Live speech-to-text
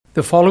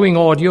The following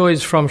audio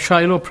is from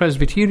Shiloh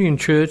Presbyterian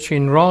Church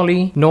in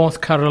Raleigh, North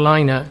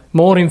Carolina.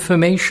 More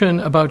information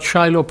about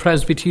Shiloh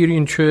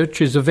Presbyterian Church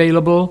is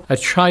available at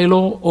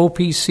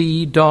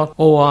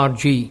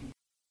shilohopc.org. If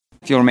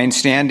you'll remain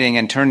standing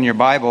and turn your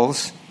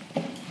Bibles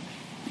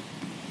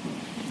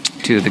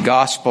to the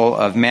Gospel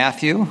of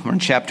Matthew. We're in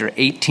chapter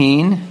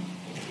 18.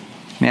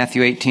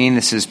 Matthew 18,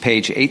 this is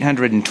page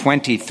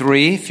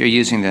 823 if you're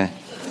using the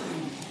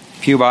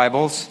Pew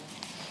Bibles.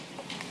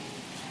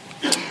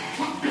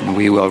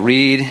 We will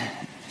read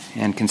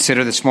and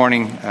consider this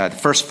morning the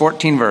first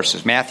 14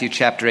 verses, Matthew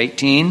chapter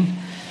 18,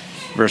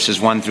 verses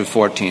 1 through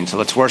 14. So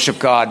let's worship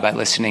God by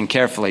listening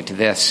carefully to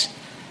this,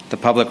 the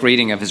public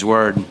reading of His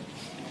Word.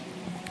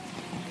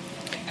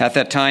 At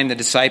that time the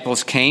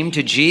disciples came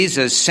to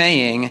Jesus,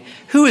 saying,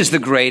 "Who is the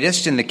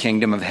greatest in the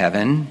kingdom of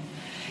heaven?"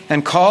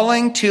 And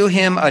calling to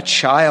him a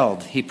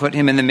child, he put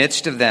him in the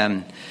midst of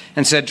them,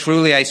 and said,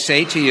 "Truly I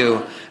say to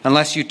you,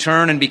 unless you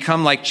turn and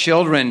become like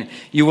children,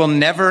 you will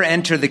never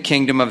enter the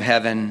kingdom of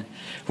heaven.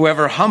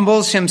 Whoever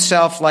humbles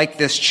himself like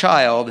this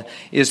child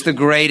is the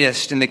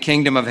greatest in the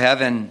kingdom of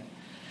heaven.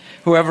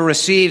 Whoever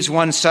receives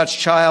one such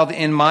child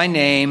in my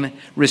name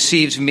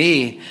receives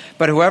me.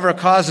 But whoever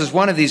causes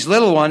one of these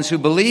little ones who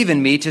believe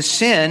in me to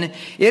sin,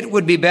 it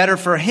would be better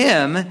for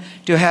him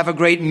to have a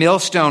great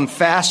millstone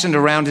fastened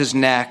around his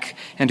neck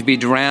and to be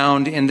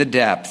drowned in the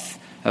depth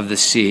of the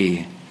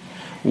sea.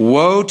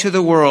 Woe to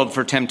the world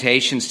for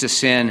temptations to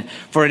sin,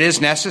 for it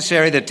is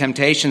necessary that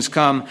temptations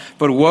come,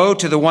 but woe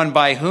to the one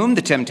by whom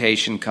the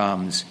temptation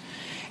comes.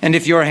 And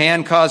if your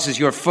hand or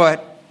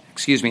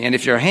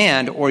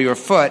your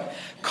foot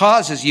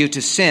causes you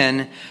to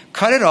sin,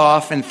 cut it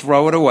off and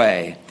throw it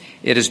away.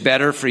 It is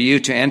better for you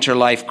to enter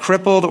life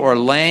crippled or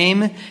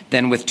lame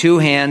than with 2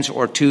 hands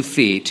or 2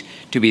 feet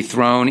to be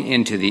thrown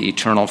into the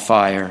eternal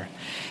fire.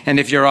 And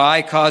if your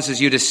eye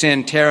causes you to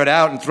sin, tear it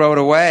out and throw it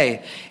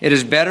away. It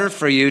is better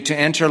for you to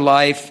enter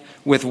life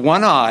with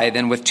 1 eye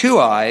than with 2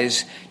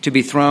 eyes to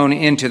be thrown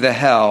into the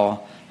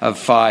hell of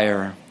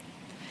fire.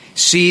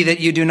 See that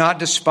you do not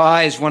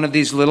despise one of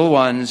these little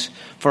ones,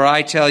 for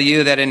I tell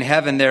you that in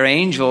heaven their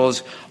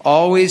angels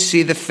always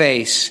see the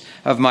face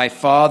of my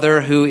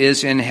Father who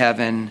is in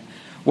heaven.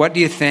 What do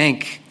you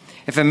think?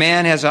 If a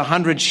man has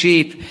 100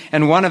 sheep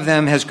and one of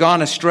them has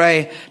gone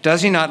astray,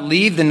 does he not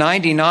leave the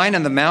 99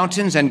 in the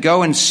mountains and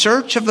go in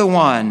search of the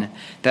one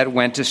that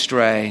went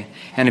astray?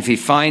 And if he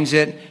finds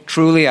it,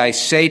 truly I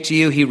say to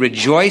you, he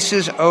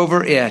rejoices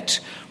over it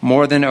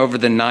more than over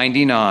the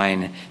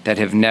 99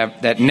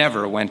 that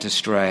never went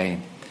astray.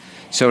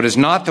 So it is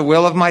not the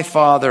will of my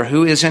Father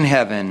who is in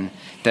heaven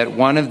that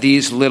one of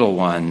these little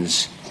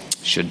ones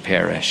should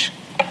perish."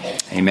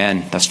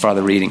 Amen. Thus far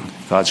the reading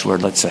of God's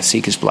Word. Let's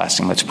seek His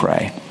blessing. Let's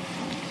pray.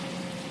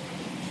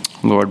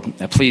 Lord,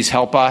 please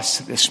help us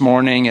this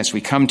morning as we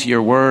come to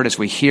your Word, as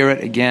we hear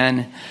it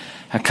again.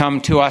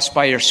 Come to us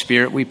by your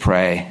Spirit, we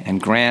pray,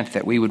 and grant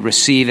that we would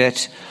receive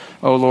it,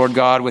 O Lord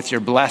God, with your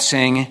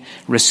blessing.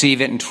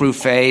 Receive it in true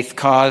faith.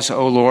 Cause,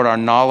 O Lord, our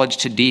knowledge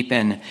to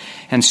deepen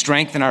and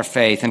strengthen our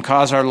faith, and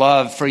cause our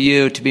love for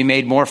you to be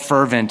made more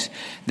fervent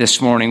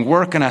this morning.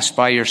 Work in us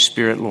by your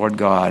Spirit, Lord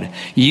God.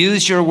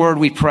 Use your word,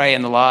 we pray,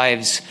 in the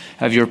lives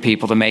of your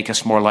people to make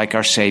us more like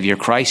our Savior,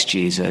 Christ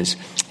Jesus,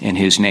 in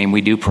whose name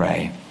we do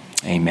pray.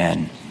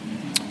 Amen.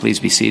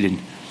 Please be seated.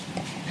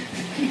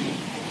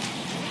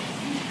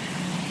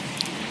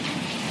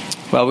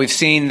 Well, we've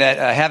seen that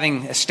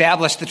having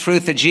established the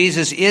truth that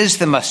Jesus is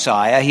the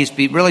Messiah, he's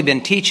really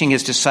been teaching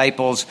his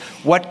disciples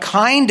what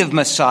kind of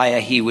Messiah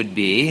he would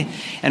be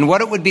and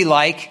what it would be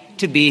like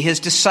to be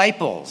his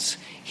disciples.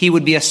 He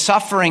would be a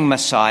suffering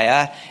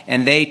Messiah,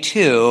 and they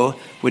too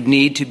would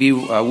need to be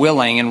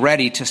willing and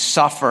ready to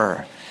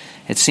suffer.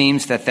 It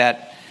seems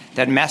that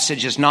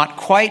message is not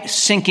quite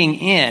sinking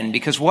in,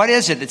 because what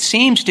is it that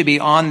seems to be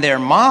on their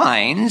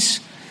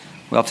minds?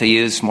 Well, to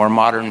use more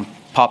modern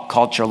pop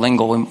culture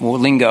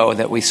lingo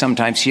that we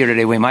sometimes hear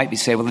today, we might be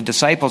saying, well, the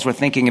disciples were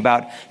thinking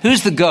about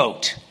who's the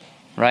GOAT,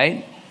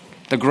 right?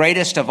 The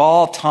greatest of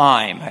all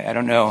time. I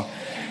don't know.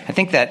 I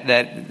think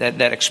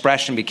that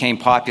expression became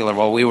popular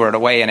while we were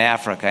away in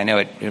Africa. I know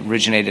it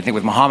originated, I think,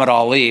 with Muhammad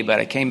Ali, but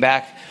I came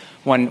back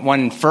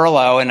one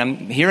furlough, and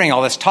I'm hearing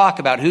all this talk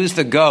about who's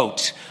the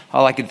GOAT.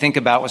 All I could think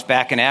about was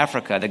back in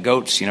Africa, the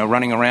goats,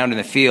 running around in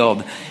the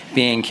field,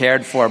 being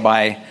cared for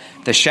by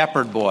the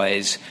shepherd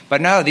boys.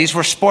 But no, these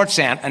were sports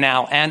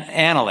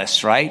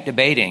analysts, right?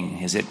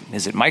 Debating. Is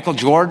it Michael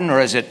Jordan or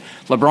is it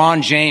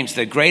LeBron James,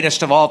 the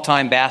greatest of all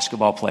time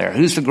basketball player?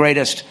 Who's the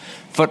greatest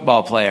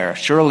football player?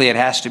 Surely it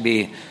has to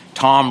be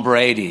Tom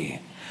Brady.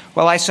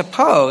 Well, I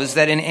suppose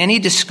that in any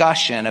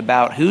discussion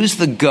about who's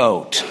the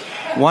GOAT,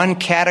 one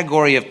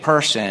category of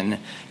person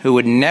who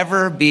would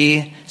never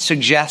be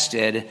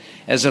suggested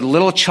as a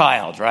little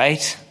child,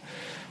 right?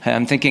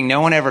 I'm thinking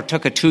no one ever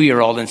took a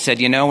 2-year-old and said,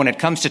 when it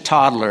comes to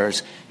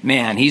toddlers,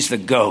 man, he's the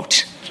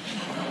GOAT.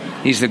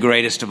 He's the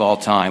greatest of all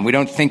time. We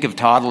don't think of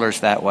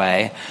toddlers that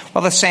way.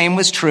 Well, the same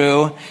was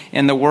true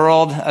in the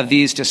world of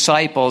these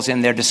disciples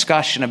in their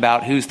discussion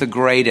about who's the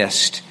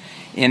greatest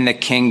in the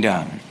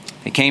kingdom.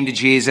 They came to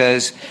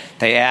Jesus.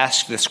 They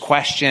asked this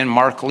question.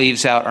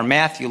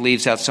 Matthew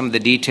leaves out some of the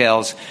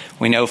details.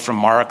 We know from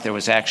Mark there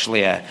was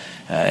actually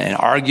an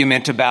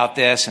argument about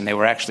this, and they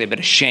were actually a bit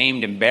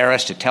ashamed,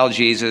 embarrassed to tell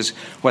Jesus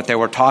what they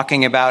were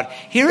talking about.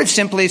 Here it's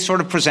simply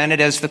sort of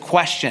presented as the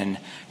question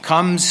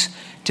comes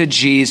to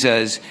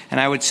Jesus. And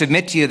I would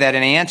submit to you that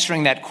in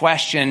answering that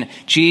question,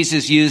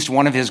 Jesus used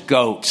one of his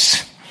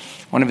goats,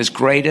 one of his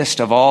greatest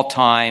of all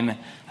time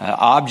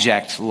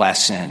object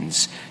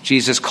lessons.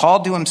 Jesus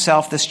called to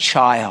himself this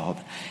child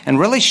and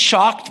really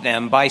shocked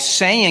them by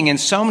saying in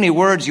so many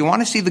words, you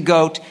want to see the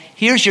goat?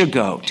 Here's your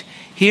goat.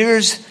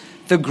 Here's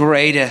the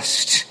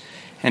greatest.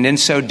 And in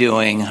so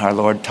doing, our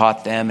Lord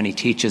taught them, and he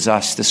teaches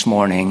us this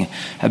morning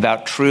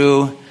about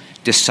true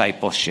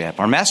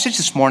discipleship. Our message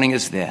this morning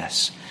is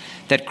this,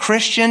 that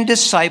Christian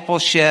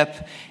discipleship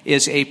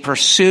is a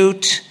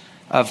pursuit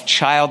of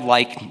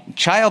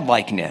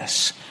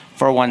childlikeness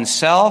for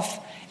oneself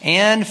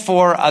and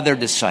for other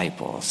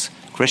disciples.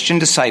 Christian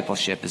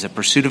discipleship is a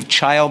pursuit of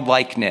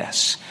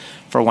childlikeness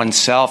for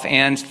oneself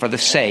and for the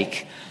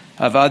sake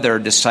of other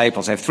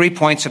disciples. I have 3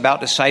 points about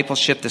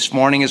discipleship this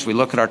morning as we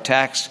look at our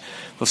text.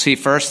 We'll see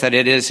first that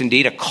it is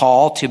indeed a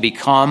call to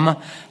become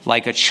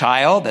like a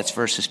child. That's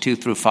verses 2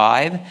 through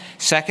 5.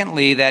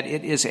 Secondly, that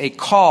it is a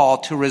call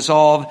to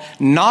resolve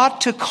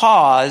not to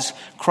cause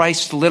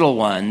Christ's little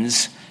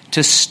ones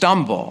to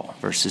stumble,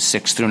 verses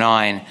 6 through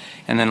 9.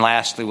 And then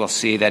lastly, we'll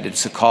see that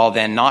it's a call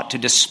then not to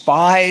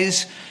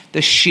despise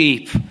the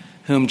sheep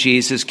whom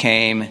Jesus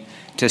came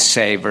to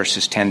save,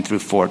 verses 10 through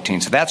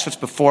 14. So that's what's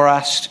before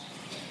us.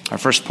 Our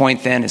first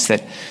point then is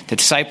that the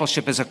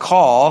discipleship is a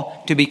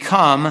call to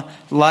become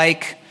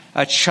like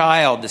a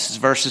child. This is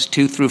verses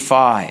 2 through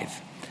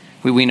 5.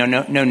 We know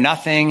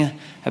nothing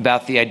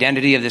about the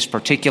identity of this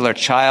particular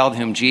child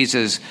whom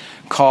Jesus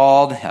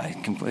called.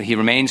 He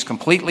remains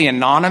completely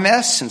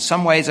anonymous. In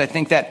some ways, I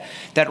think that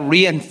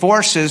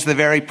reinforces the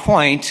very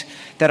point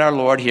that our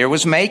Lord here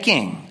was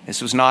making.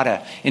 This was not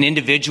an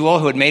individual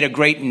who had made a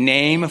great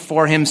name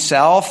for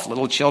himself.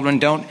 Little children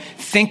don't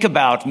think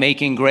about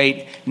making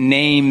great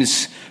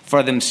names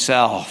for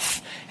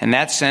themselves. In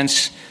that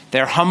sense,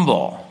 they're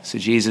humble. So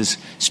Jesus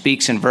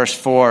speaks in verse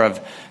 4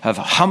 of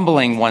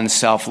humbling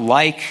oneself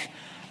like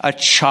a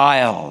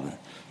child.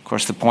 Of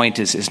course, the point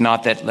is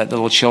not that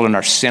little children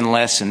are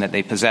sinless and that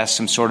they possess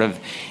some sort of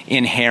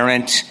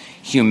inherent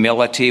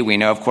humility. We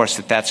know, of course,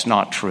 that that's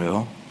not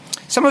true.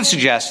 Some have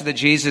suggested that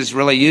Jesus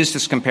really used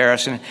this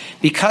comparison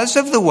because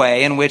of the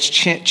way in which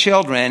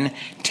children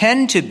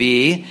tend to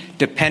be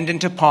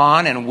dependent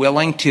upon and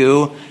willing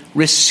to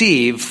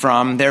receive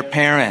from their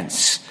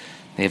parents.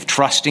 They have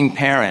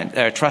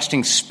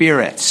trusting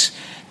spirits.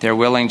 They're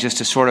willing just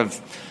to sort of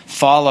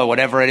follow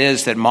whatever it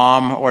is that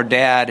mom or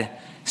dad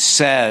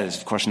says.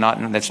 Of course,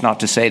 that's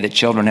not to say that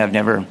children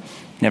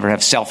never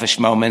have selfish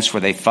moments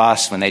where they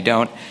fuss when they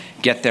don't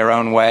get their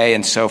own way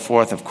and so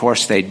forth. Of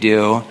course they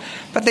do.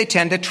 But they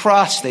tend to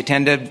trust. They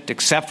tend to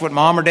accept what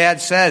mom or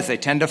dad says. They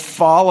tend to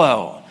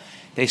follow.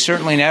 They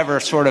certainly never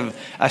sort of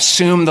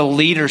assume the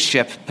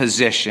leadership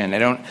position.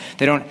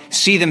 They don't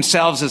see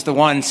themselves as the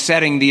one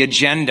setting the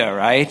agenda,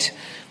 right?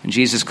 When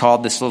Jesus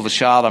called this little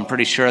child, I'm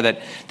pretty sure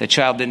that the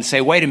child didn't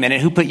say, wait a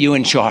minute, who put you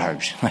in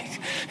charge?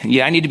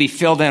 I need to be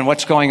filled in.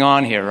 What's going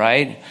on here,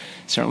 right?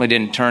 Certainly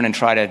didn't turn and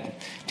try to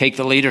take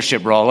the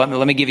leadership role.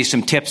 Let me give you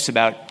some tips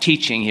about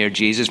teaching here,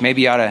 Jesus.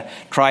 Maybe you ought to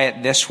try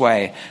it this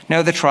way.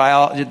 No, the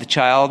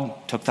child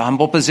took the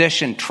humble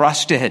position,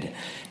 trusted,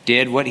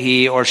 did what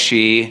he or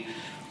she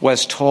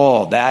was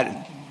told.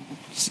 That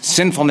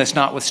sinfulness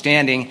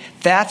notwithstanding,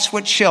 that's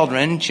what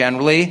children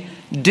generally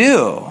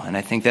do. And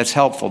I think that's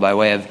helpful by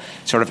way of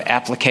sort of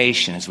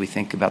application as we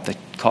think about the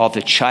call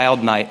to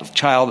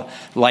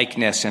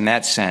childlikeness in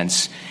that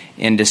sense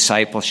in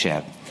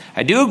discipleship.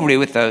 I do agree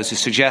with those who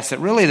suggest that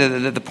really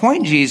the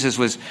point Jesus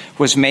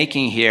was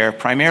making here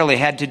primarily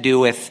had to do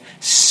with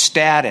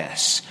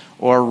status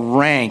or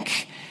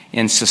rank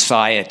in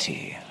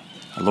society.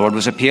 The Lord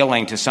was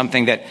appealing to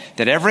something that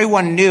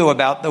everyone knew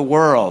about the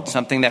world,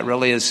 something that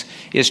really is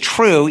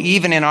true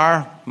even in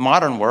our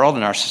modern world,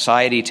 in our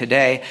society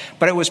today,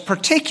 but it was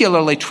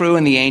particularly true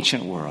in the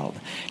ancient world.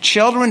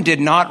 Children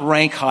did not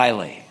rank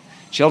highly.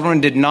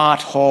 Children did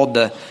not hold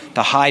the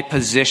high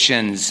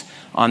positions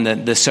on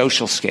the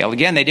social scale.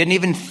 Again, they didn't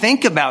even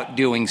think about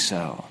doing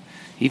so.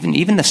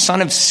 Even the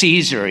son of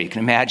Caesar, you can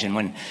imagine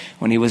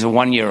when he was a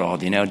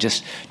 1-year-old,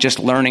 just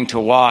learning to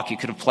walk, you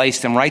could have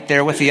placed him right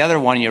there with the other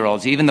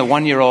 1-year-olds, even the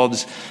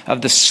 1-year-olds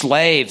of the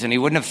slaves, and he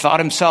wouldn't have thought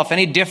himself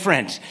any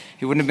different.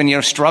 He wouldn't have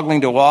been, struggling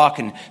to walk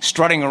and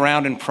strutting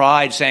around in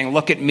pride, saying,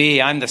 look at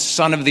me, I'm the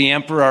son of the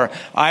emperor.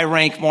 I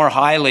rank more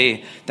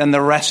highly than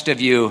the rest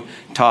of you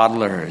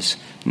toddlers.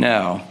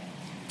 No,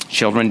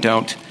 children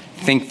don't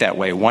think that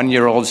way.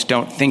 1-year-olds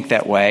don't think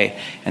that way.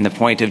 And the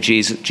point of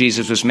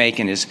Jesus was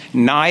making is,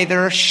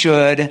 neither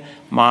should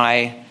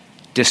my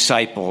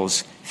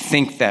disciples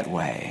think that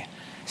way.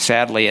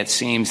 Sadly, it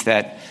seems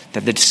that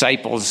the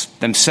disciples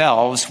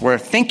themselves were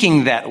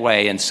thinking that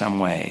way in some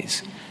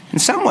ways. In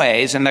some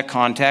ways, in the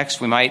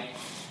context, we might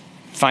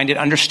find it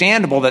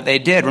understandable that they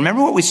did.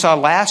 Remember what we saw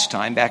last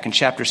time back in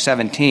chapter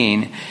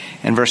 17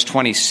 and verse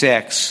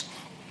 26,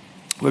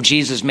 where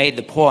Jesus made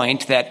the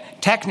point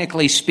that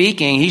technically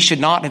speaking, he should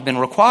not have been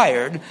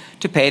required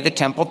to pay the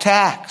temple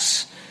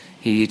tax.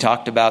 He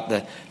talked about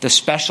the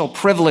special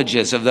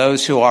privileges of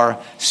those who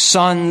are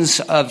sons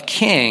of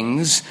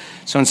kings.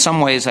 So in some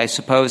ways, I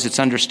suppose it's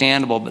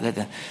understandable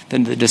that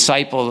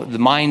the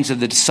minds of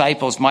the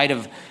disciples might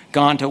have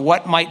gone to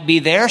what might be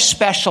their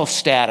special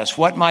status,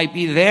 what might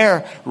be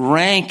their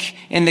rank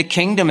in the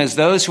kingdom as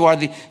those who are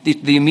the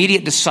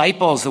immediate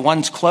disciples, the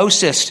ones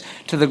closest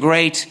to the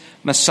great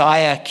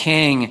Messiah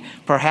King.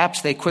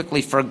 Perhaps they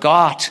quickly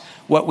forgot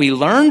what we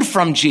learned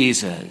from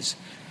Jesus.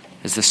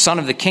 As the Son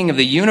of the King of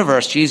the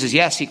universe, Jesus,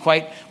 yes, he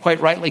quite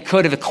rightly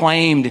could have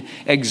claimed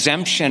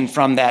exemption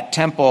from that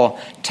temple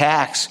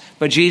tax,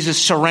 but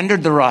Jesus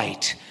surrendered the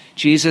right.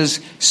 Jesus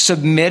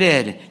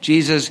submitted.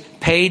 Jesus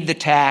paid the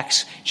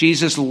tax.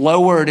 Jesus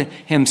lowered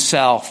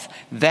himself.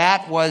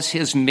 That was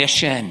his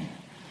mission.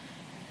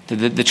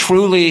 The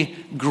truly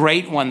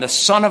great one, the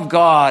Son of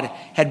God,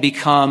 had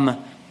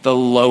become the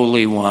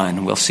lowly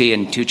one. We'll see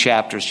in 2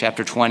 chapters,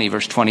 chapter 20,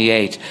 verse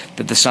 28,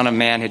 that the Son of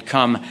Man had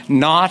come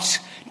not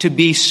to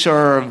be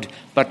served,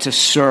 but to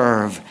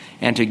serve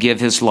and to give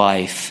his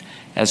life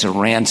as a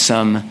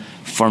ransom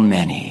for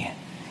many.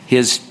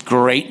 His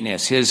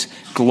greatness, his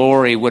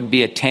glory would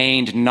be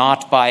attained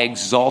not by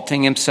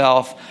exalting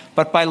himself,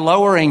 but by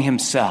lowering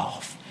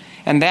himself.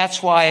 And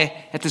that's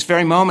why at this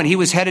very moment he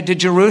was headed to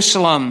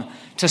Jerusalem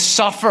to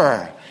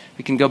suffer.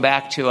 We can go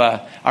back to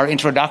our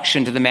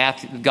introduction to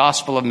the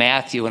Gospel of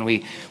Matthew, and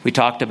we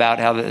talked about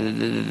how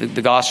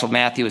the Gospel of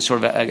Matthew is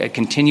sort of a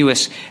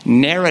continuous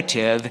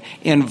narrative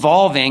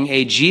involving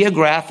a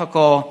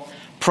geographical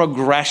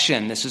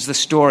progression. This is the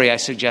story I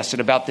suggested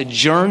about the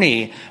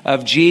journey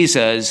of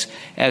Jesus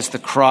as the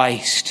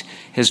Christ.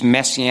 His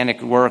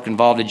messianic work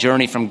involved a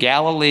journey from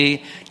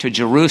Galilee to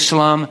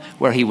Jerusalem,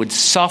 where he would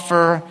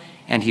suffer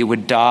and he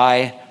would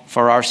die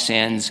for our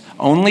sins.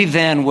 Only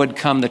then would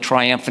come the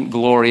triumphant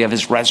glory of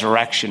his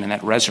resurrection and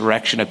that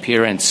resurrection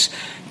appearance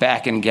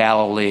back in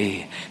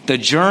Galilee. The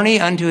journey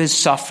unto his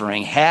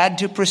suffering had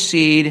to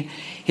precede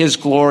his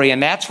glory,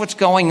 and that's what's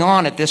going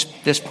on at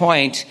this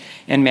point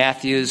in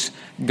Matthew's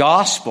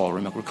gospel.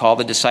 Recall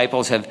the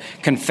disciples have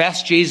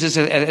confessed Jesus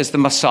as the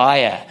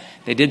Messiah.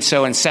 They did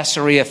so in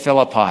Caesarea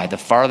Philippi, the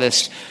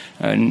farthest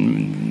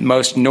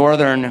most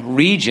northern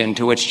region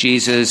to which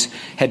Jesus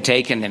had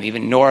taken them,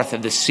 even north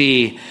of the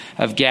Sea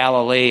of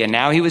Galilee. And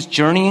now he was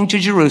journeying to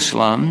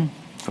Jerusalem.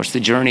 Of course,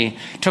 the journey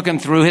took him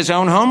through his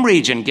own home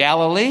region,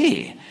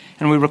 Galilee.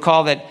 And we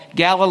recall that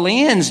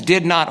Galileans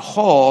did not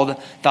hold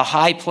the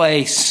high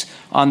place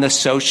on the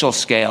social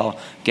scale.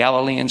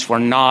 Galileans were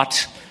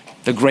not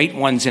the great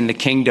ones in the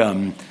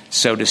kingdom,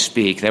 so to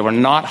speak. They were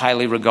not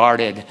highly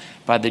regarded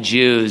by the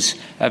Jews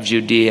of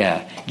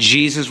Judea.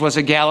 Jesus was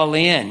a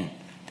Galilean.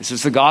 This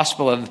is the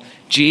gospel of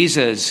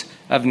Jesus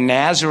of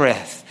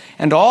Nazareth.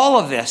 And all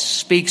of this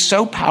speaks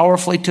so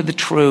powerfully to the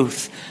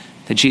truth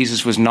that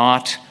Jesus was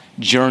not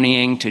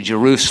journeying to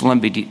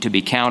Jerusalem to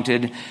be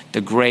counted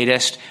the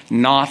greatest,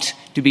 not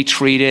to be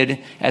treated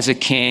as a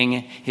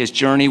king. His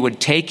journey would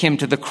take him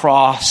to the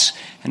cross.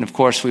 And of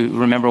course, we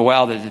remember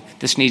well that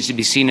this needs to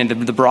be seen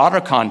in the broader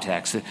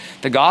context.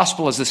 The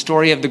gospel is the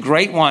story of the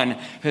great one,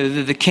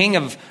 the king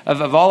of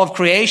all of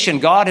creation,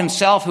 God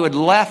himself, who had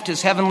left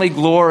his heavenly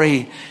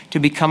glory to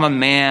become a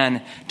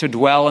man, to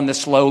dwell in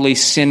this lowly,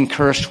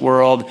 sin-cursed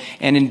world,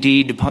 and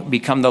indeed to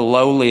become the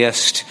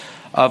lowliest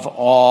of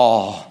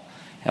all.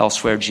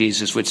 Elsewhere,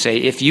 Jesus would say,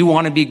 if you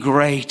want to be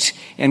great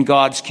in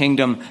God's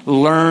kingdom,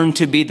 learn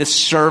to be the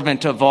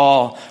servant of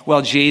all.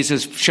 Well,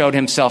 Jesus showed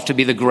himself to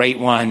be the great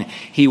one.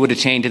 He would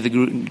attain to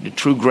the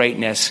true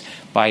greatness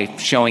by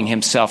showing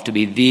himself to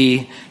be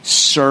the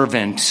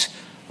servant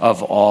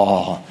of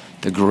all.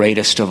 The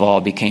greatest of all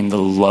became the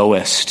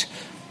lowest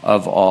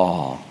of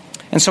all.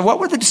 And so what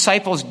were the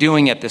disciples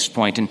doing at this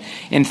point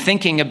in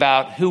thinking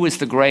about who was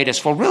the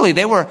greatest? Well, really,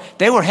 they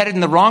were headed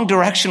in the wrong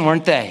direction,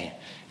 weren't they?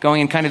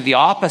 Going in kind of the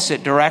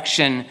opposite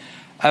direction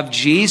of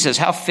Jesus.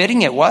 How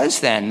fitting it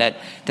was then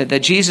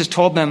that Jesus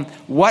told them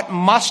what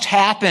must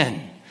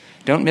happen.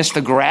 Don't miss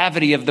the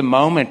gravity of the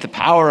moment, the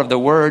power of the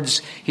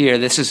words here.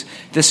 This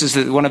is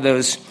one of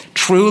those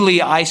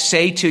truly I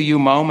say to you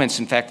moments.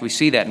 In fact, we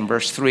see that in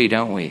verse 3,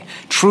 don't we?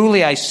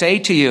 Truly I say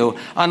to you,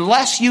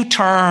 unless you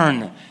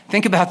turn.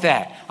 Think about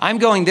that. I'm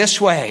going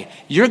this way.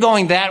 You're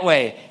going that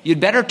way.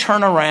 You'd better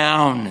turn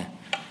around.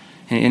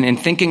 In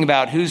thinking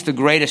about who's the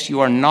greatest,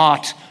 you are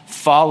not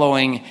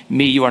following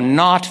me. You are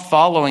not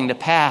following the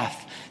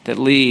path that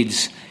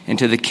leads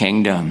into the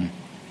kingdom.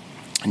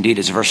 Indeed,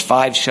 as verse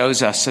 5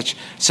 shows us,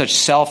 such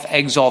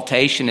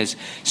self-exaltation is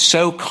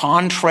so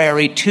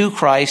contrary to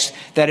Christ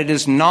that it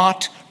is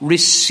not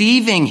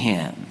receiving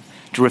him.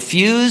 To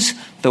refuse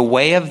the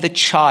way of the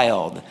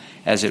child,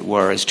 as it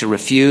were, is to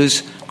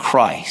refuse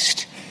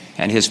Christ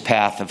and his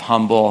path of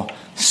humble,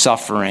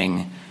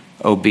 suffering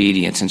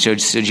obedience. And so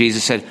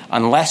Jesus said,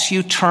 unless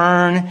you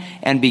turn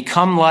and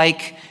become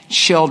like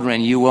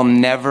children, you will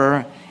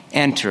never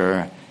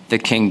enter the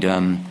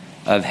kingdom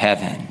of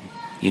heaven.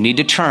 You need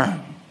to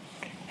turn.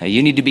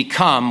 You need to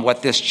become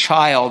what this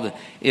child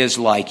is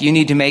like. You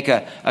need to make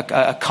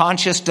a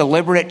conscious,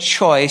 deliberate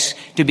choice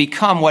to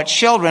become what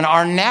children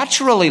are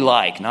naturally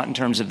like, not in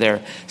terms of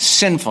their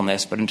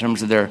sinfulness, but in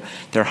terms of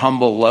their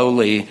humble,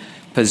 lowly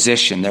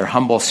position, their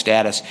humble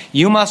status.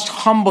 You must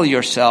humble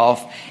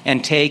yourself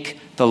and take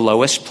the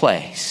lowest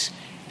place.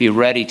 Be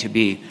ready to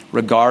be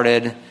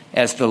regarded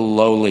as the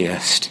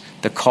lowliest.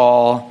 The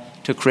call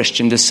to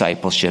Christian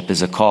discipleship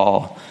is a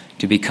call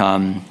to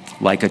become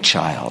like a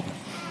child.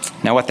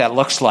 Now, what that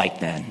looks like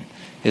then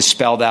is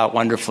spelled out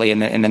wonderfully in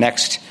the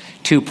next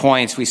 2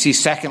 points. We see,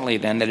 secondly,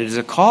 then, that it is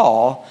a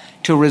call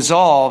to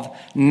resolve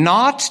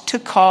not to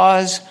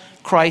cause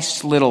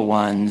Christ's little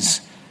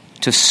ones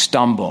to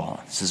stumble.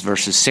 This is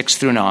verses 6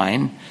 through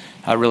 9,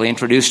 really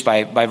introduced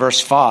by verse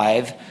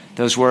 5.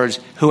 Those words,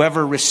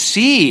 whoever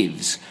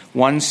receives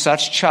one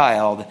such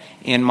child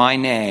in my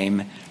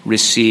name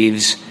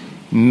receives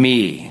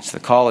me. So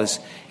the call is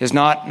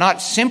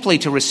not simply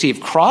to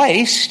receive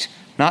Christ,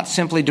 not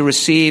simply to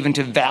receive and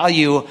to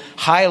value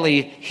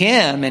highly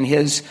him and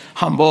his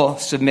humble,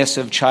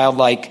 submissive,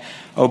 childlike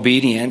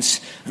obedience.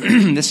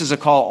 This is a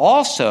call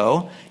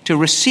also to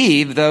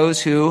receive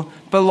those who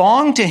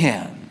belong to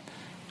him.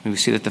 We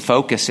see that the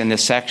focus in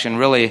this section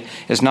really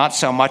is not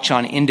so much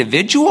on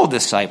individual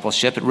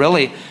discipleship. It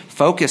really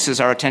focuses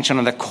our attention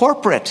on the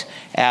corporate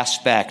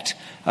aspect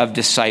of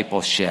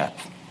discipleship.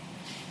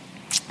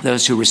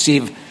 Those who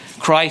receive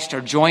Christ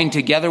are joined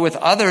together with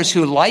others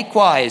who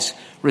likewise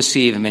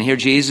receive him. And here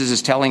Jesus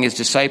is telling his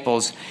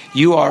disciples,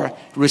 you are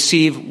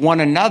receive one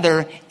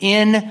another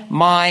in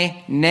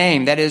my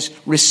name. That is,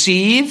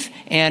 receive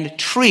and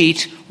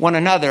treat one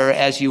another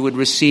as you would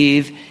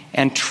receive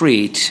and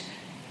treat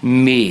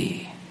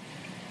me.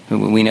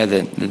 We know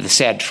the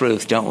sad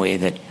truth, don't we,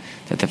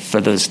 that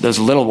for those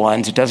little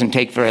ones, it doesn't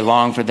take very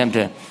long for them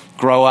to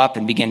grow up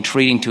and begin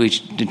treating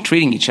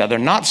each other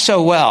not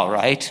so well,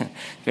 right?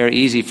 Very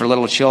easy for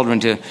little children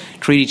to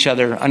treat each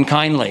other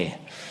unkindly,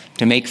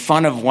 to make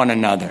fun of one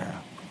another.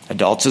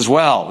 Adults as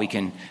well. We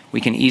can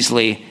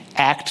easily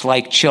act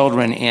like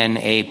children in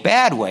a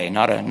bad way,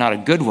 not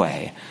a good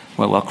way.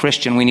 Well,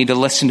 Christian, we need to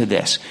listen to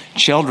this.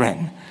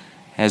 Children,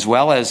 as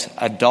well as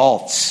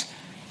adults,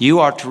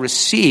 you are to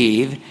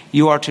receive,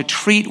 you are to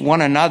treat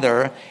one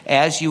another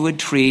as you would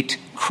treat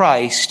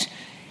Christ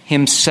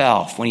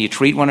himself. When you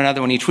treat one another,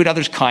 when you treat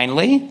others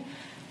kindly,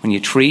 when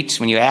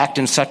you act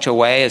in such a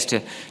way as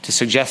to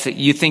suggest that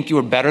you think you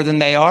are better than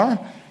they are,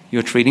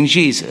 you're treating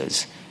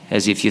Jesus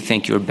as if you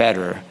think you're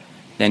better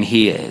than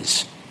he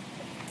is.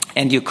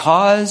 And you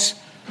cause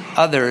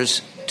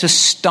others to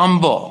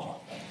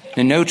stumble.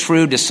 And no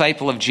true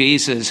disciple of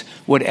Jesus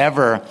would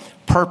ever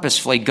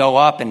purposefully go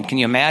up, and can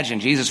you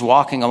imagine Jesus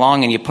walking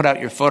along and you put out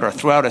your foot or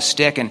throw out a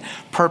stick and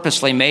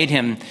purposely made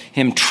him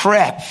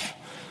trip?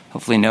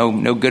 Hopefully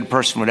no good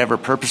person would ever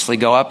purposely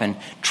go up and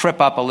trip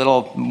up a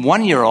little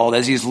 1-year-old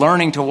as he's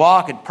learning to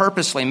walk and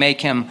purposely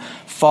make him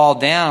fall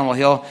down.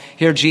 Well,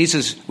 here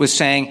Jesus was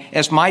saying,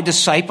 as my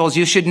disciples,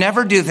 you should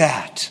never do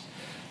that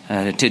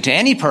to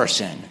any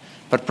person,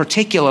 but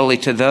particularly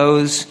to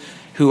those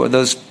who are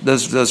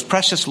those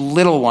precious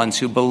little ones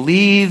who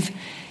believe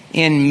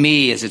in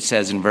me, as it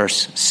says in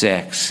verse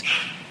 6.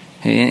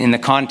 In the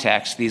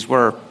context, these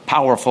were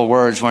powerful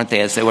words, weren't they,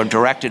 as they were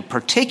directed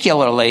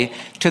particularly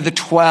to the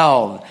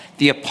 12,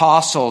 the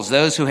apostles,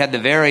 those who had the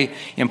very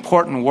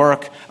important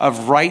work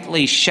of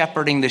rightly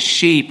shepherding the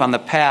sheep on the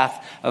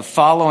path of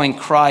following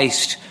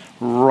Christ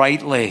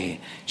rightly.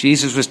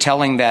 Jesus was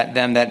telling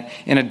them that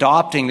in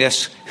adopting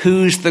this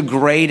who's the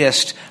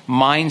greatest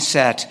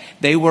mindset,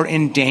 they were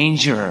in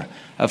danger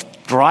of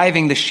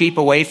driving the sheep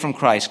away from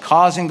Christ,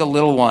 causing the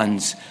little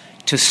ones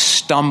to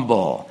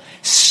stumble,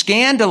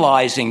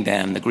 scandalizing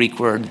them. The Greek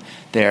word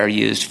there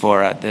used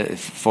for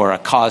a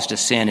cause to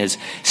sin is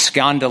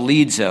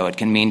skandalizo. It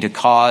can mean to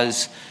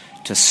cause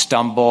to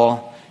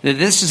stumble.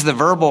 This is the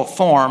verbal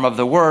form of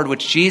the word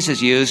which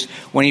Jesus used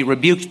when he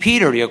rebuked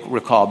Peter, you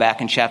recall,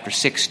 back in chapter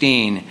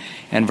 16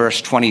 and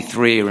verse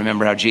 23.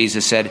 Remember how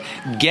Jesus said,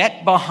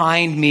 "Get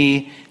behind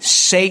me,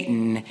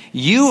 Satan.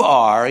 You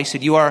are," he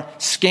said, "you are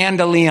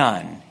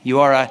skandalion. You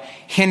are a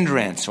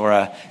hindrance or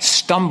a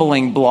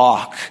stumbling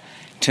block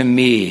to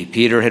me."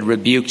 Peter had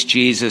rebuked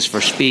Jesus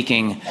for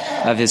speaking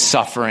of his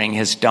suffering,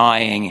 his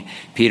dying.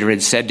 Peter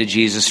had said to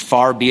Jesus,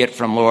 "Far be it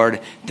from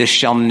Lord, this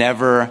shall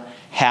never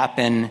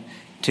happen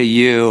to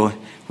you."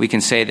 We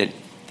can say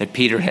that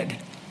Peter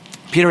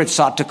had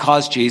sought to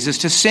cause Jesus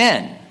to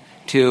sin,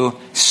 to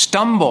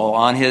stumble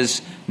on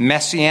his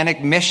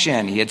messianic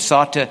mission. He had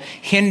sought to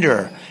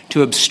hinder,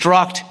 to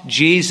obstruct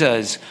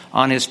Jesus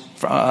on his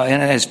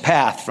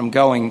path from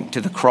going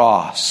to the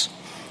cross.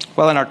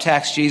 Well, in our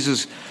text,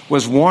 Jesus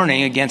was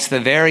warning against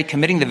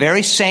committing the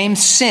very same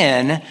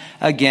sin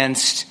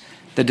against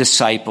the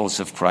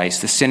disciples of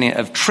Christ, the sin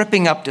of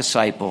tripping up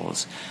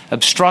disciples,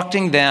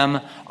 obstructing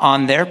them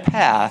on their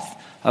path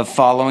of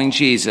following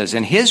Jesus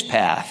and his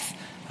path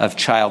of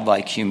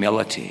childlike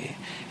humility.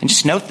 And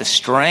just note the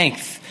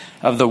strength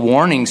of the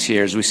warnings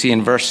here as we see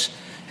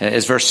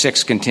as verse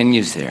 6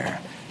 continues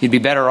there. You'd be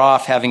better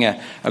off having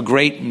a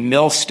great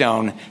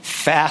millstone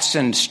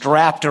fastened,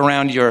 strapped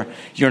around your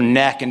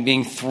neck and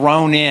being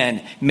thrown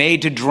in,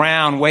 made to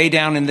drown way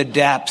down in the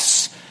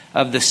depths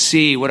of the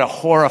sea. What a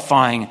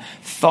horrifying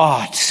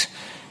thought.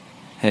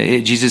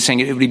 Jesus is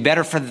saying it would be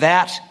better for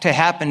that to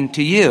happen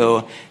to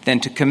you than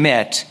to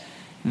commit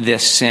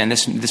this sin.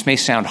 This may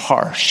sound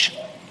harsh,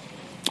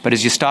 but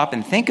as you stop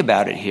and think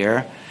about it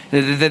here,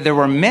 there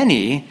were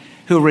many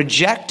who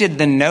rejected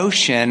the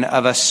notion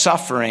of a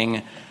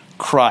suffering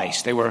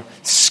Christ. They were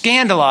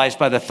scandalized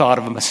by the thought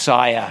of a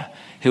Messiah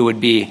who would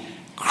be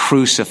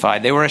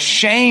crucified. They were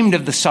ashamed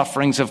of the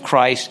sufferings of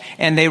Christ,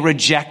 and they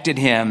rejected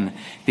him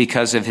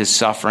because of his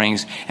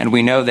sufferings. And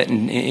we know that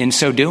in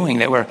so doing,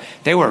 they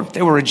were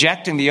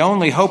rejecting the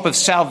only hope of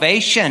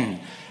salvation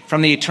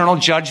from the eternal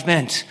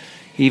judgment,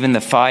 even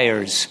the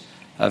fires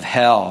of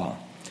hell.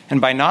 And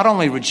by not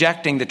only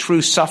rejecting the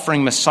true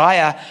suffering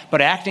Messiah,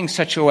 but acting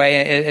such a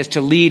way as to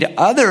lead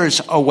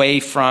others away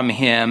from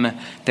him,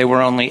 they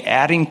were only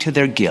adding to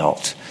their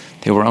guilt.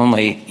 They were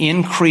only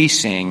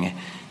increasing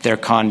their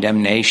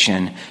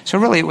condemnation. So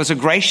really, it was a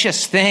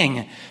gracious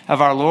thing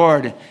of our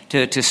Lord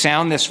to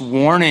sound this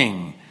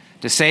warning,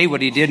 to say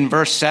what he did in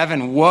verse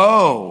 7,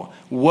 woe,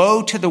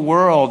 woe to the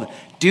world,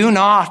 do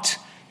not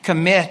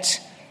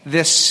commit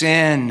this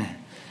sin.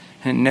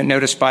 And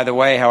notice, by the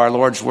way, how our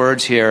Lord's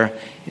words here,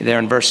 there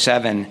in verse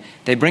 7,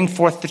 they bring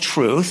forth the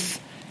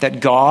truth that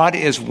God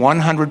is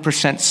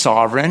 100%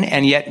 sovereign,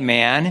 and yet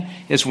man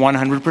is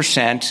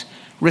 100%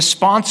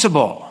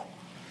 responsible.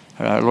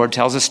 Our Lord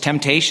tells us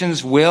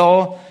temptations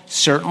will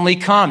certainly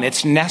come.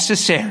 It's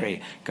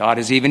necessary. God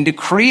has even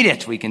decreed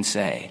it, we can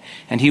say.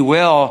 And he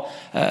will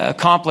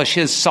accomplish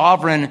his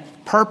sovereign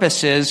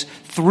purposes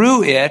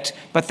through it,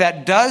 but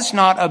that does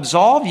not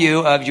absolve you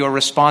of your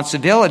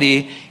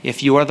responsibility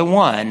if you are the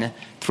one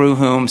through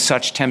whom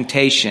such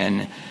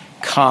temptation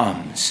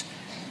comes.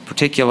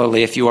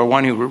 Particularly if you are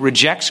one who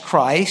rejects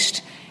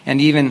Christ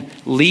and even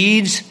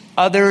leads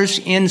others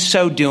in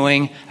so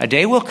doing, a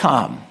day will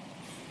come.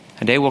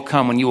 A day will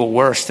come when you will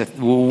wish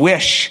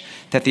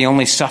that the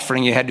only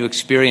suffering you had to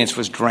experience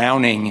was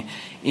drowning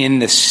in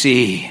the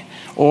sea,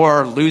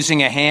 or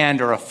losing a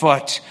hand or a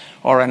foot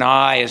or an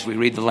eye, as we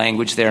read the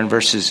language there in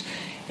verses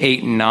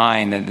 8 and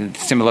 9.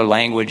 Similar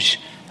language,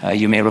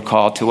 you may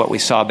recall, to what we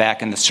saw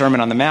back in the Sermon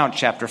on the Mount,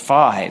 chapter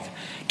 5.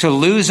 To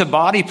lose a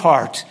body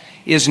part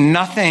is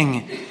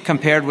nothing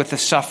compared with the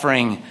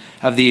suffering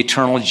of the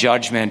eternal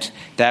judgment,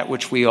 that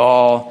which we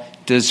all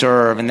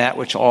deserve, and that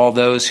which all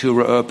those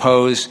who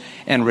oppose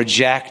and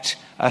reject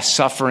a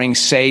suffering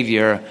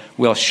Savior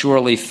will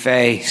surely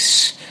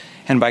face.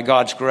 And by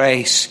God's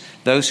grace,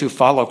 those who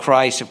follow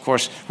Christ, of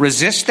course,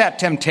 resist that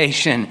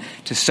temptation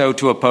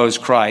to oppose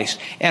Christ,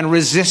 and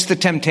resist the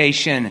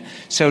temptation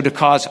so to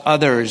cause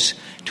others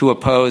to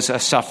oppose a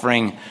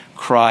suffering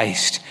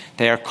Christ.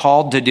 They are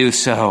called to do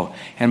so,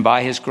 and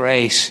by his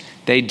grace,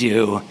 they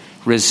do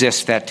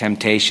resist that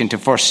temptation to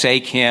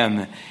forsake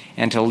him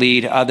and to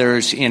lead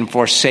others in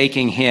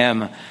forsaking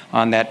him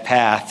on that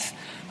path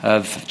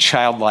of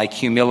childlike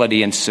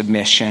humility and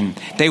submission.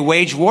 They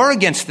wage war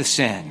against the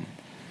sin.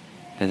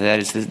 That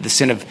is the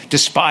sin of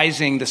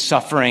despising the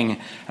suffering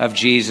of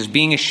Jesus,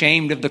 being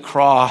ashamed of the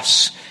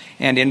cross,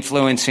 and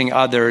influencing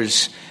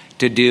others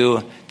to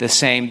do the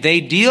same.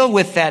 They deal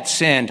with that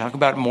sin. Talk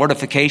about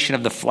mortification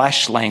of the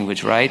flesh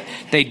language, right?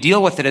 They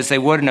deal with it as they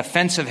would an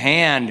offensive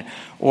hand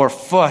or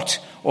foot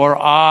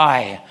or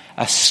eye,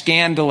 a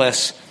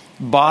scandalous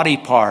body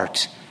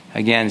part.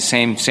 Again,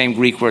 same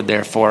Greek word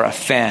there for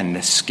offend,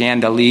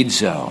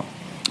 scandalizo.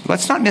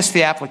 Let's not miss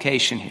the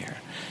application here.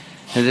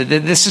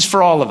 This is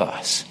for all of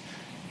us.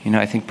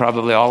 I think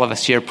probably all of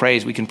us here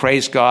we can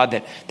praise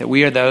God that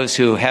we are those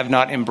who have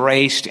not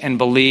embraced and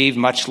believed,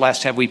 much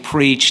less have we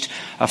preached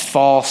a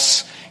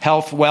false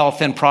health,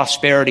 wealth, and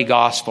prosperity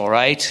gospel,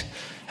 right?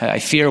 I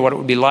fear what it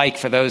would be like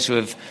for those who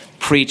have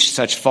preached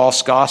such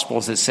false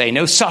gospels that say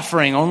no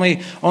suffering,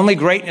 only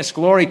greatness,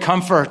 glory,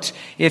 comfort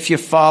if you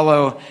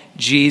follow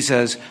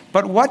Jesus.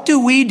 But what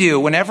do we do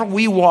whenever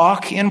we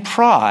walk in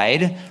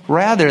pride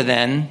rather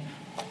than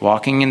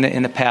walking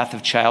in the path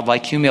of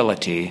childlike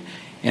humility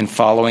in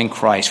following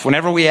Christ?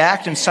 Whenever we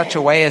act in such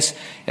a way as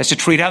to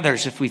treat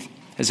others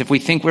as if we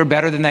think we're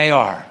better than they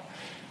are.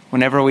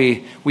 Whenever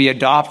we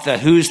adopt the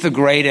who's the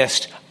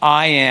greatest,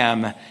 I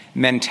am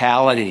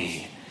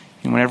mentality.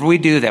 And whenever we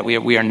do that,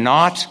 we are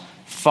not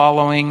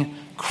following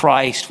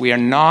Christ. We are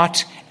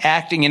not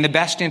acting in the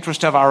best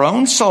interest of our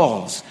own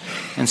souls,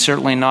 and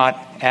certainly not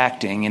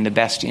acting in the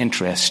best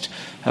interest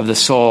of the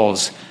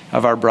souls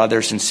of our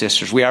brothers and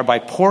sisters. We are, by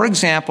poor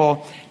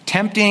example,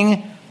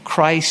 tempting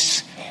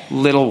Christ's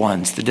little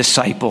ones, the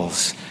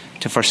disciples,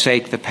 to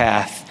forsake the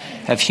path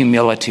of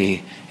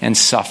humility and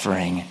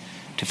suffering,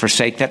 to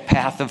forsake that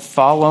path of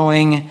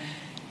following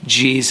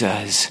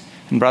Jesus.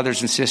 And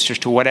brothers and sisters,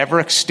 to whatever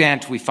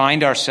extent we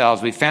found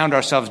ourselves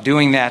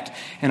doing that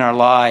in our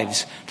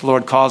lives, the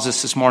Lord calls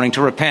us this morning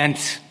to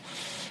repent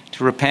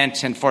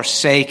and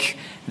forsake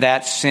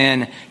that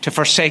sin, to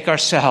forsake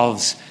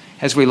ourselves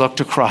as we look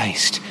to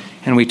Christ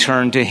and we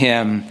turn to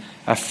him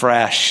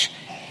afresh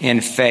in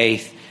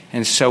faith.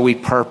 And so we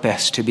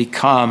purpose to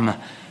become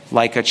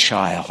like a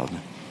child.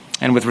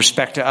 And with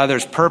respect to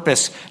others,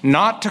 purpose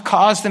not to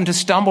cause them to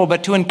stumble,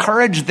 but to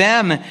encourage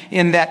them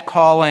in that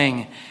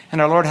calling. And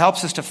our Lord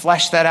helps us to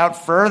flesh that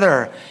out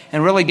further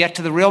and really get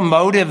to the real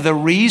motive, the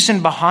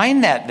reason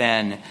behind that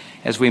then,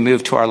 as we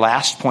move to our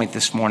last point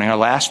this morning. Our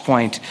last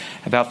point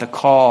about the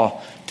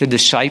call to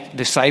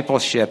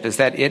discipleship is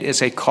that it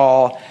is a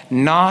call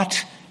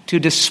not to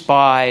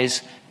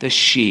despise the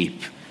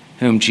sheep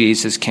whom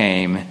Jesus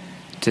came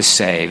to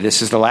save.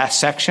 This is the last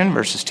section,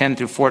 verses 10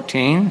 through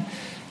 14.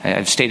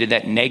 I've stated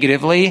that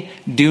negatively.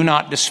 Do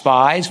not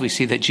despise. We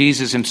see that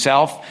Jesus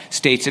himself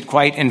states it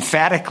quite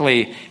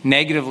emphatically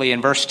negatively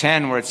in verse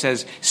 10, where it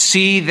says,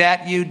 see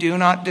that you do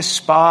not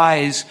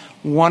despise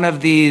one of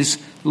these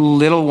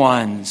little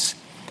ones.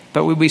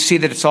 But we see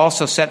that it's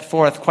also set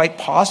forth quite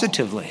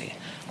positively.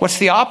 What's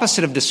the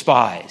opposite of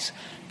despise?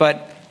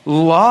 But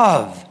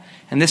love.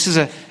 And this is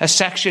a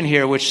section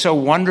here which so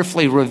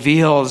wonderfully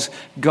reveals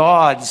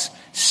God's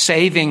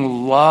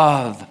saving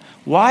love.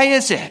 Why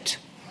is it?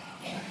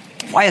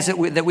 Why is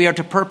it that we are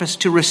to purpose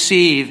to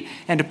receive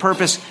and to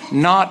purpose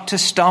not to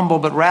stumble,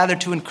 but rather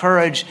to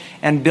encourage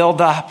and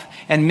build up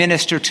and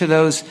minister to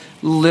those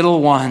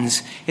little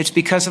ones? It's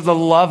because of the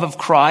love of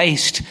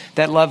Christ.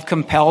 That love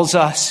compels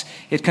us.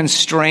 It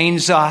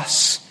constrains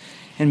us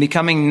in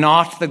becoming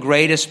not the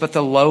greatest, but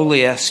the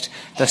lowliest,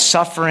 the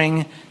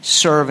suffering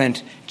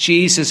servant,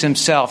 Jesus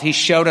himself. He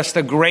showed us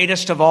the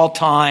greatest of all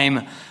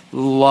time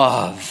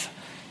love,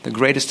 the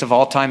greatest of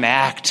all time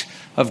act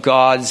of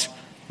God's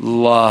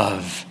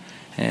love.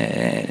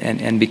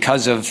 And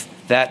because of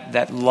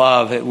that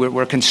love,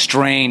 we're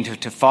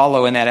constrained to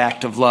follow in that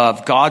act of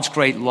love, God's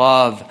great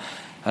love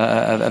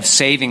of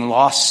saving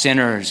lost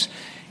sinners.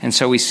 And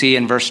so we see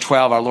in verse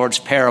 12, our Lord's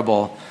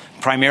parable,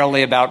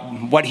 primarily about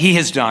what he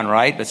has done,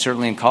 right? But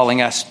certainly in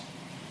calling us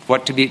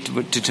what to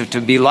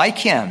be like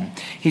him.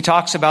 He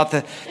talks about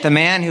the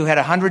man who had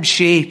 100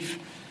 sheep,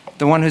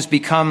 the one who's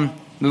become,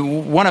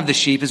 one of the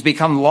sheep has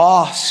become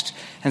lost.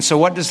 And so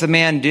what does the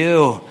man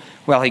do?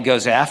 Well, he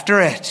goes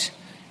after it.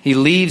 He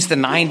leaves the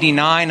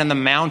 99 on the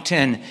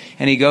mountain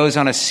and he goes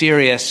on a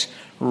serious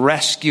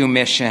rescue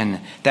mission.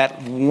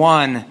 That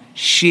one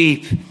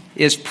sheep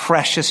is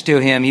precious to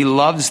him. He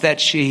loves that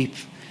sheep.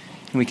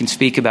 And we can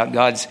speak about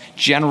God's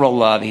general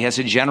love. He has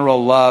a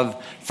general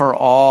love for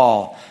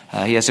all.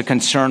 He has a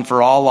concern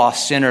for all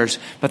lost sinners.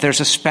 But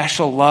there's a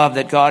special love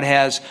that God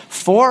has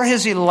for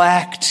his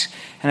elect.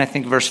 And I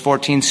think verse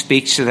 14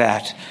 speaks to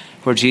that,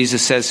 where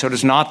Jesus says, so it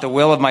is not the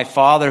will of my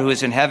Father who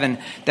is in heaven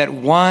that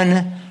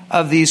one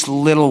of these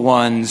little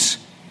ones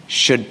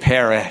should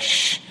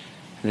perish.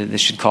 This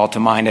should call to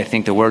mind, I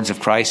think, the words of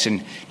Christ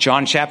in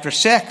John chapter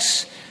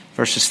 6,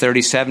 verses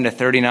 37 to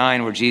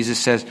 39, where Jesus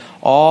says,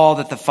 all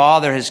that the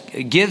Father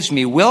gives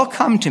me will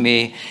come to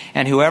me,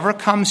 and whoever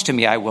comes to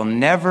me I will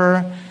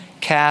never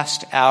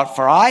cast out.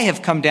 For I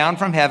have come down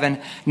from heaven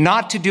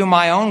not to do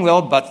my own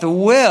will, but the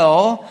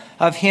will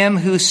of him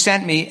who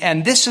sent me.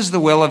 And this is the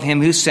will of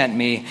him who sent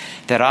me,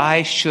 that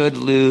I should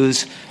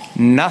lose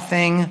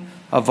nothing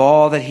of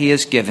all that he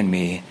has given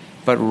me,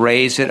 but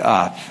raise it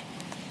up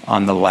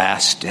on the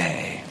last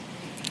day.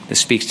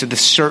 This speaks to the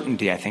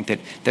certainty, I think,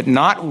 that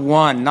not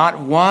one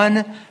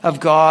of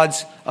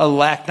God's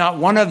elect, not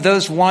one of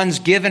those ones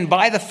given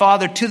by the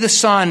Father to the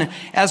Son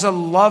as a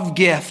love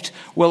gift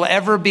will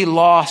ever be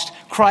lost.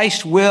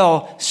 Christ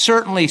will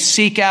certainly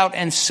seek out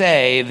and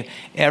save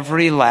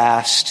every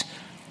last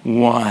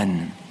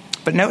one.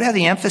 But note how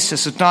the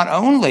emphasis is not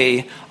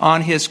only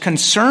on his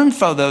concern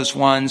for those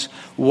ones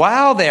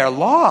while they are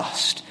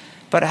lost,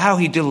 but how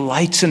he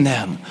delights in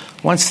them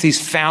once he's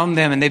found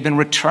them and they've been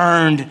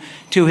returned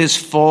to his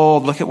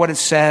fold. Look at what it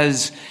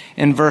says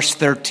in verse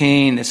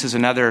 13. This is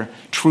another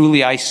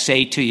truly I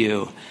say to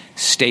you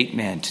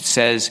statement. It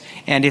says,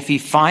 and if he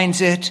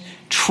finds it,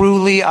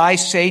 truly I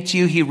say to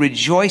you, he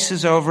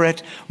rejoices over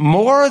it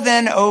more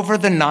than over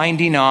the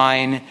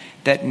 99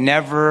 that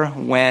never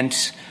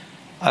went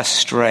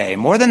astray.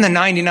 More than the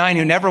 99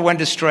 who never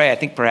went astray. I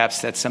think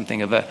perhaps that's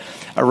something of a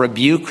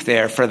rebuke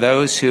there for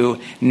those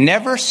who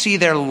never see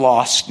their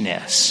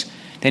lostness.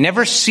 They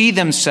never see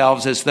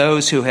themselves as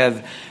those who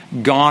have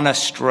gone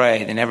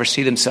astray. They never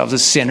see themselves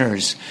as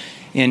sinners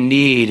in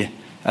need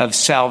of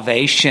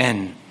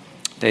salvation.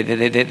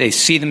 They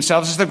see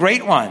themselves as the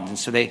great ones. And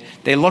so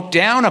they look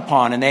down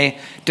upon and they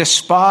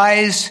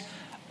despise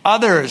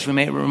others. We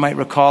might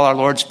recall our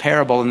Lord's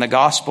parable in the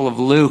Gospel of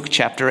Luke,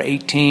 chapter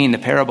 18, the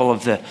parable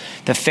of the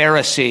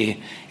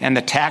Pharisee and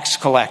the tax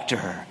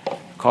collector.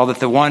 Called it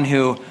the one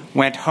who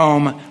went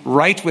home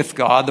right with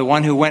God, the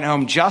one who went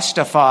home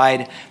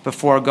justified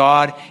before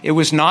God. It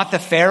was not the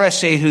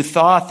Pharisee who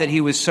thought that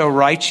he was so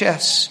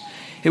righteous.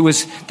 It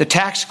was the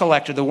tax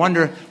collector, the one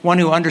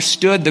who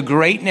understood the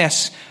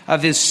greatness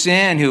of his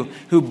sin,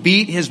 who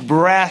beat his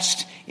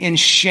breast in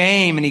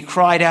shame, and he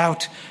cried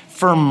out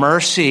for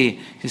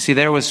mercy. You see,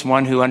 there was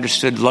one who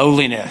understood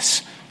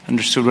lowliness,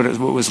 understood what it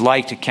was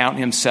like to count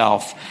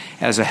himself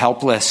as a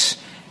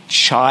helpless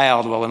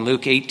child. Well, in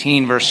Luke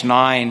 18, verse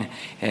 9,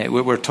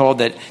 we're told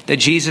that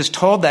Jesus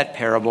told that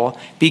parable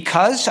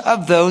because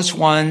of those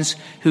ones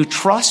who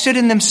trusted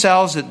in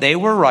themselves that they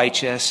were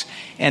righteous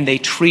and they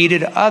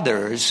treated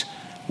others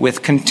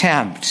with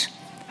contempt.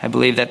 I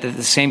believe that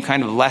the same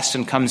kind of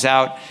lesson comes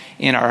out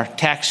in our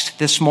text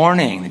this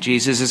morning.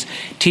 Jesus is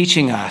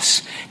teaching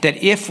us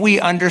that if we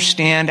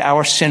understand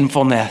our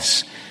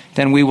sinfulness,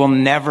 then we will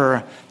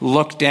never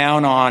look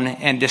down on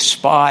and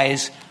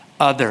despise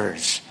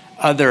others,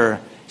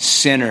 other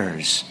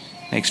sinners.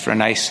 Makes for a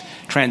nice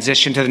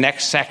transition to the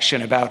next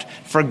section about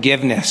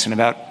forgiveness and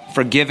about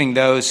forgiving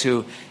those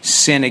who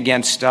sin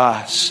against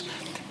us.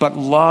 But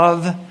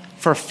love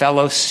for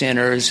fellow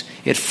sinners,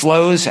 it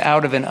flows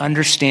out of an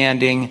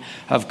understanding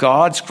of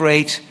God's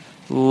great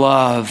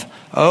love.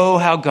 Oh,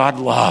 how God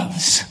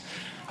loves.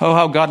 Oh,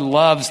 how God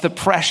loves the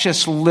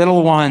precious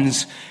little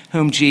ones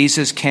whom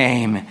Jesus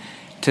came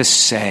to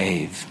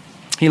save.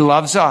 He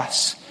loves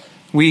us.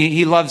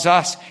 He loves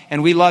us,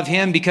 and we love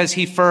him because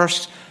he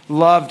first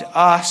loved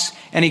us.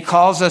 And he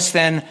calls us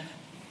then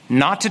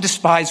not to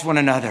despise one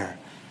another,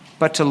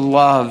 but to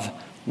love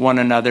one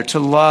another, to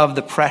love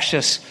the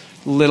precious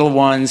little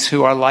ones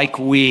who are like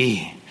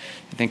we.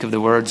 Think of the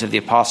words of the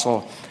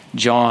Apostle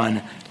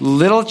John.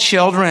 Little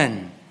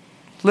children,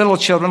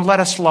 let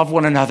us love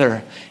one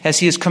another as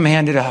he has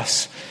commanded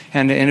us.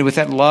 And with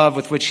that love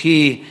with which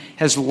he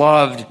has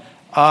loved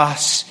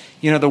us,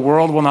 the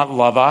world will not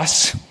love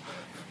us.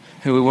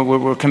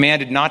 We're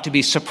commanded not to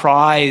be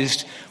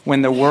surprised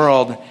when the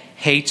world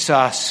hates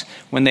us,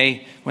 when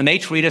they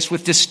treat us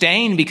with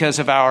disdain because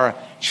of our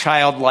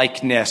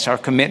childlikeness, our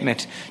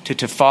commitment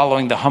to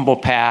following the humble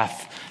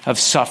path of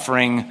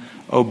suffering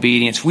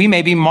obedience. We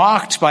may be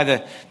mocked by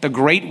the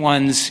great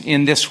ones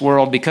in this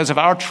world because of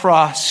our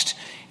trust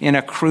in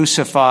a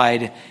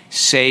crucified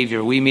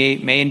Savior. We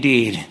may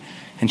indeed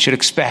and should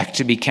expect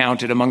to be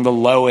counted among the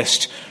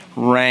lowest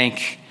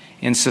rank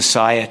in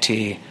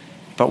society.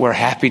 But we're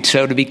happy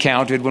so to be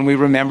counted when we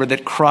remember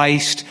that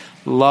Christ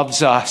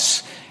loves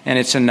us and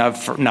it's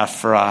enough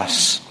for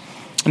us.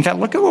 In fact,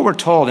 look at what we're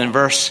told in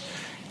verse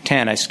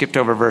 10. I skipped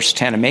over verse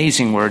 10.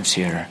 Amazing words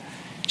here.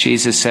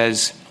 Jesus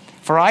says,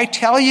 "For I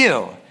tell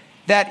you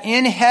that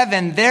in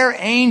heaven their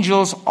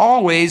angels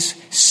always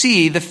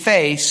see the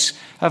face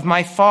of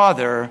my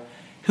Father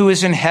who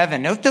is in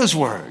heaven." Note those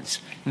words.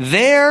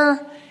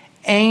 Their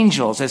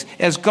angels,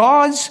 as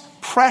God's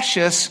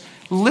precious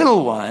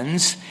little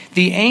ones,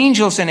 the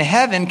angels in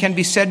heaven can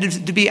be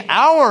said to be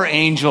our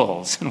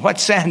angels. In what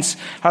sense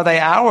are they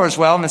ours?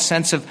 Well, in the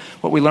sense of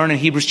what we learn in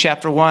Hebrews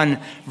chapter 1,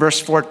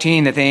 verse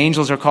 14, that the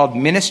angels are called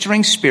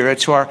ministering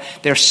spirits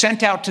they're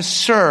sent out to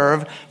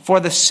serve for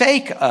the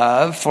sake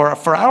of,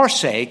 for our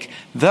sake,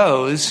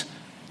 those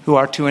who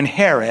are to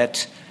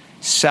inherit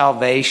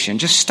salvation.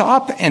 Just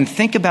stop and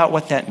think about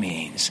what that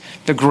means.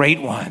 The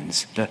great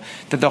ones,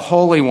 the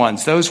holy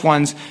ones, those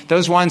ones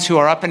who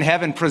are up in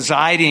heaven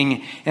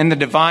presiding in the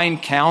divine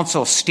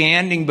council,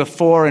 standing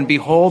before and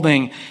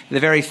beholding the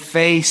very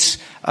face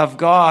of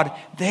God.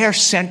 They're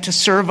sent to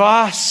serve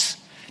us,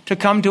 to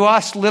come to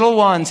us, little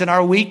ones, in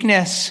our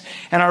weakness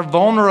and our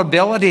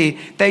vulnerability.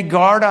 They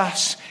guard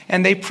us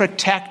and they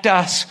protect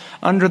us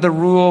under the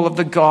rule of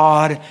the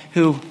God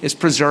who is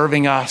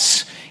preserving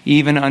us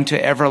even unto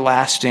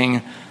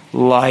everlasting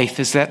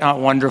life. Is that not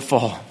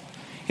wonderful?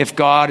 If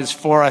God is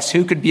for us,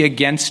 who could be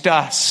against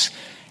us?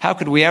 How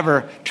could we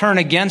ever turn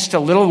against a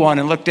little one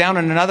and look down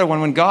on another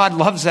one when God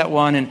loves that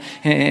one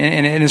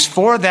and is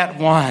for that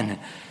one?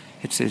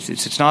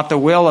 It's not the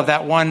will of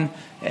that one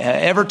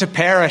ever to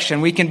perish,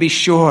 and we can be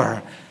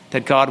sure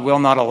that God will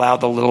not allow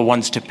the little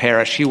ones to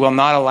perish. He will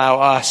not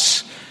allow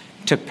us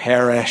to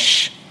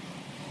perish.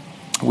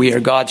 We are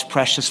God's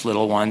precious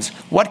little ones.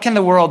 What can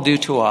the world do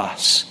to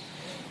us?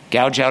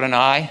 Gouge out an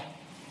eye?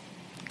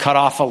 Cut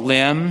off a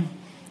limb?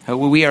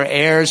 We are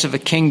heirs of a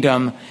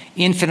kingdom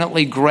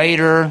infinitely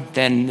greater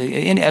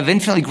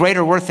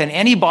worth than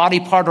any body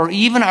part or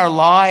even our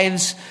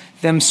lives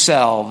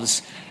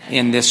themselves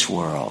in this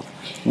world.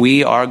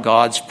 We are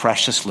God's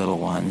precious little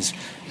ones,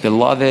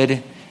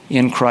 beloved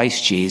in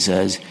Christ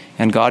Jesus,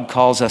 and God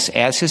calls us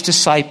as his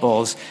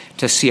disciples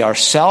to see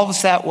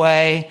ourselves that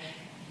way,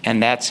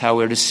 and that's how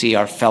we're to see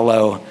our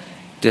fellow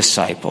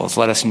disciples.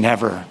 Let us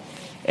never,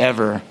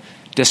 ever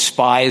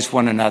despise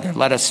one another.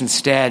 Let us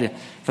instead,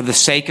 for the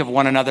sake of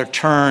one another,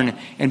 turn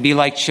and be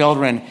like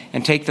children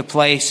and take the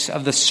place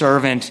of the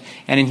servant,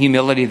 and in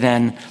humility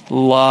then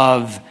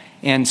love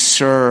and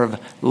serve,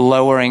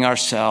 lowering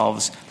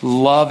ourselves.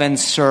 Love and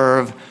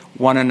serve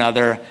one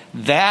another.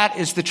 That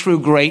is the true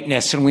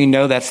greatness, and we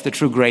know that's the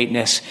true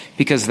greatness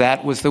because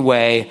that was the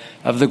way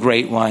of the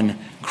great one,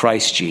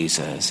 Christ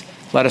Jesus.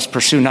 Let us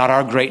pursue not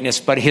our greatness,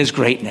 but his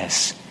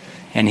greatness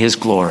and his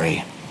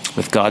glory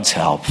with God's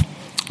help.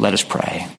 Let us pray.